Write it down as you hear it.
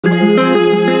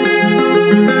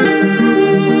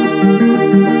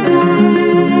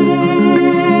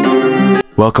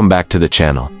Welcome back to the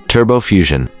channel, Turbo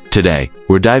Fusion. Today,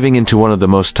 we're diving into one of the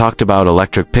most talked about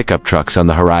electric pickup trucks on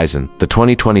the horizon, the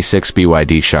 2026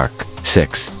 BYD Shark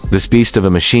 6. This beast of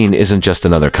a machine isn't just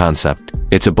another concept.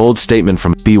 It's a bold statement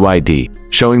from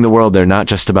BYD, showing the world they're not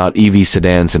just about EV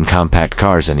sedans and compact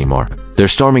cars anymore. They're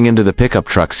storming into the pickup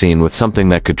truck scene with something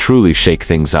that could truly shake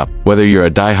things up. Whether you're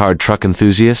a die-hard truck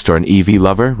enthusiast or an EV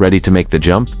lover ready to make the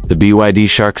jump, the BYD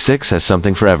Shark 6 has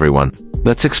something for everyone.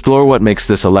 Let's explore what makes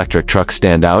this electric truck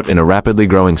stand out in a rapidly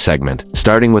growing segment.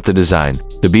 Starting with the design,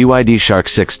 the BYD Shark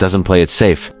 6 doesn't play it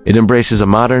safe. It embraces a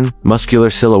modern,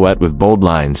 muscular silhouette with bold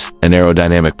lines, an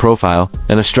aerodynamic profile,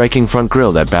 and a striking front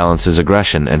grille that balances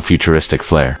aggression and futuristic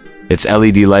flair. Its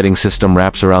LED lighting system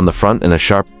wraps around the front in a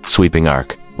sharp, sweeping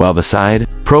arc, while the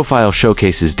side profile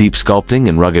showcases deep sculpting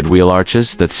and rugged wheel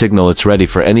arches that signal it's ready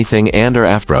for anything and or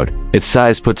off-road. Its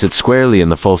size puts it squarely in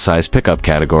the full-size pickup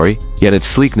category, yet its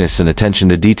sleekness and attention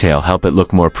to detail help it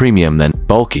look more premium than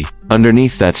bulky.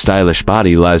 Underneath that stylish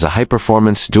body lies a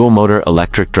high-performance dual-motor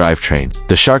electric drivetrain.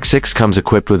 The Shark 6 comes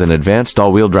equipped with an advanced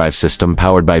all-wheel drive system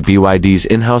powered by BYD's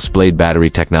in-house blade battery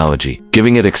technology,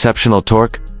 giving it exceptional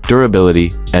torque,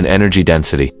 durability, and energy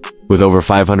density. With over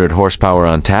 500 horsepower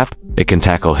on tap, it can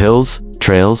tackle hills,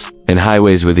 trails, and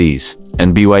highways with ease.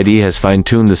 And BYD has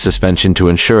fine-tuned the suspension to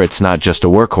ensure it's not just a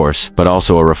workhorse, but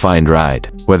also a refined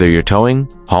ride. Whether you're towing,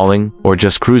 hauling, or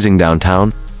just cruising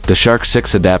downtown, the Shark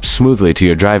 6 adapts smoothly to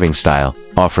your driving style,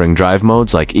 offering drive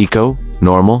modes like Eco,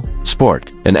 Normal, Sport,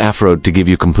 and Offroad to give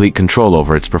you complete control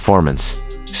over its performance.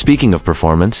 Speaking of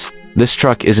performance, this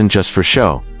truck isn't just for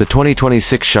show. The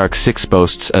 2026 Shark 6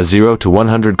 boasts a 0 to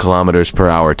 100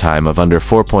 km/h time of under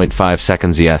 4.5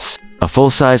 seconds. Yes, a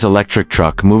full-size electric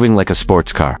truck moving like a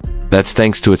sports car. That's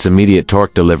thanks to its immediate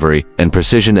torque delivery and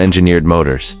precision-engineered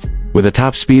motors. With a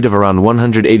top speed of around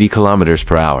 180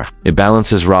 km/h, it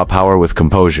balances raw power with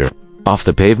composure. Off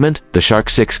the pavement, the Shark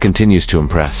 6 continues to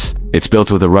impress. It's built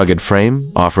with a rugged frame,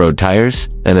 off-road tires,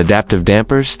 and adaptive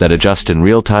dampers that adjust in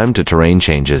real time to terrain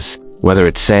changes. Whether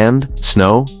it's sand,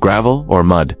 snow, gravel, or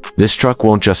mud, this truck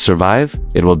won't just survive,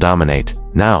 it will dominate.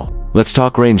 Now, let's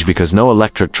talk range because no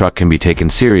electric truck can be taken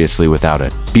seriously without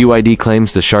it. BYD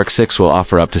claims the Shark 6 will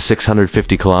offer up to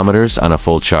 650 kilometers on a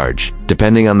full charge,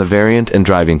 depending on the variant and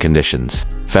driving conditions.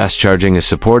 Fast charging is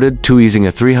supported, too. Using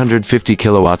a 350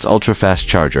 kilowatts ultra-fast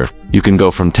charger, you can go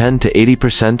from 10 to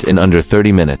 80% in under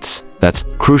 30 minutes. That's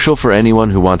crucial for anyone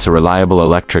who wants a reliable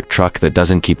electric truck that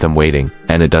doesn't keep them waiting,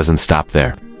 and it doesn't stop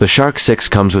there. The Shark 6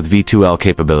 comes with V2L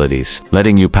capabilities,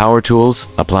 letting you power tools,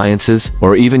 appliances,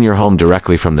 or even your home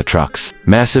directly from the truck's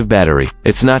massive battery.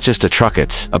 It's not just a truck,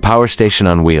 it's a power station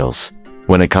on wheels.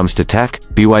 When it comes to tech,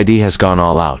 BYD has gone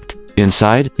all out.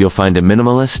 Inside, you'll find a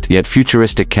minimalist yet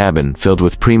futuristic cabin filled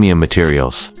with premium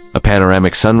materials, a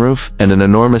panoramic sunroof, and an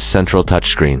enormous central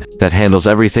touchscreen that handles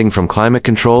everything from climate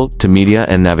control to media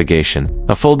and navigation.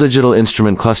 A full digital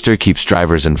instrument cluster keeps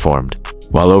drivers informed,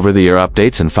 while over-the-air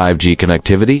updates and 5G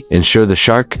connectivity ensure the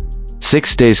Shark 6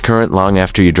 stays current long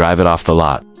after you drive it off the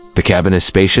lot. The cabin is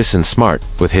spacious and smart,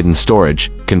 with hidden storage,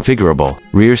 configurable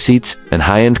rear seats, and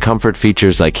high-end comfort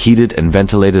features like heated and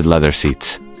ventilated leather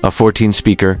seats, a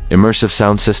 14-speaker, immersive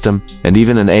sound system, and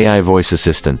even an AI voice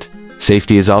assistant.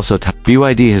 Safety is also top.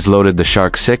 BYD has loaded the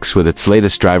Shark 6 with its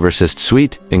latest driver assist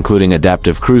suite, including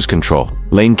adaptive cruise control,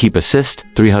 lane keep assist,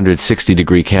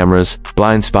 360-degree cameras,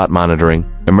 blind spot monitoring,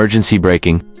 emergency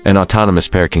braking, and autonomous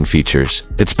parking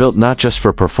features. It's built not just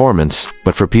for performance,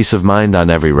 but for peace of mind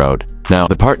on every road. Now,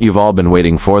 the part you've all been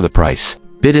waiting for, the price.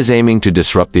 BYD is aiming to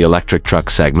disrupt the electric truck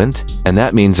segment, and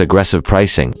that means aggressive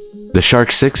pricing. The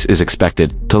Shark 6 is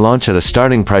expected to launch at a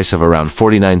starting price of around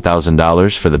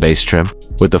 $49,000 for the base trim,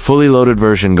 with the fully loaded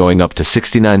version going up to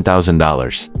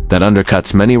 $69,000. That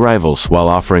undercuts many rivals while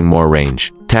offering more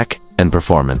range, tech, and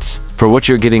performance. For what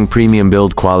you're getting: premium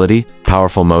build quality,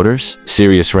 powerful motors,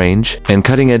 serious range, and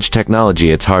cutting-edge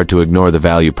technology. It's hard to ignore the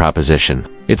value proposition.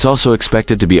 It's also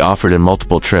expected to be offered in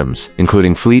multiple trims,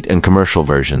 including fleet and commercial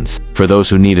versions, for those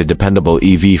who need a dependable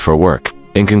EV for work.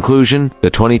 In conclusion, the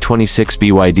 2026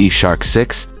 BYD Shark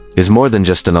 6 is more than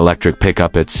just an electric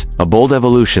pickup. It's a bold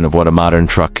evolution of what a modern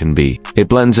truck can be. It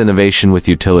blends innovation with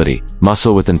utility,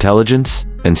 muscle with intelligence,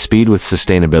 and speed with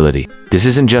sustainability. This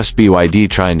isn't just BYD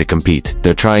trying to compete,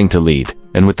 they're trying to lead.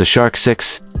 And with the Shark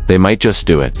 6, they might just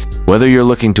do it. Whether you're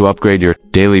looking to upgrade your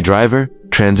daily driver,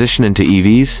 transition into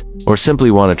EVs, or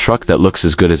simply want a truck that looks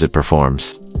as good as it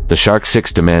performs, the Shark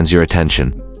 6 demands your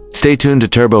attention. Stay tuned to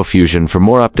Turbo Fusion for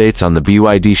more updates on the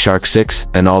BYD Shark 6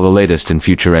 and all the latest in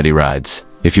future-ready rides.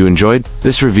 If you enjoyed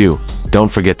this review,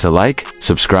 don't forget to like,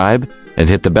 subscribe, and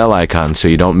hit the bell icon so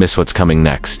you don't miss what's coming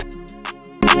next.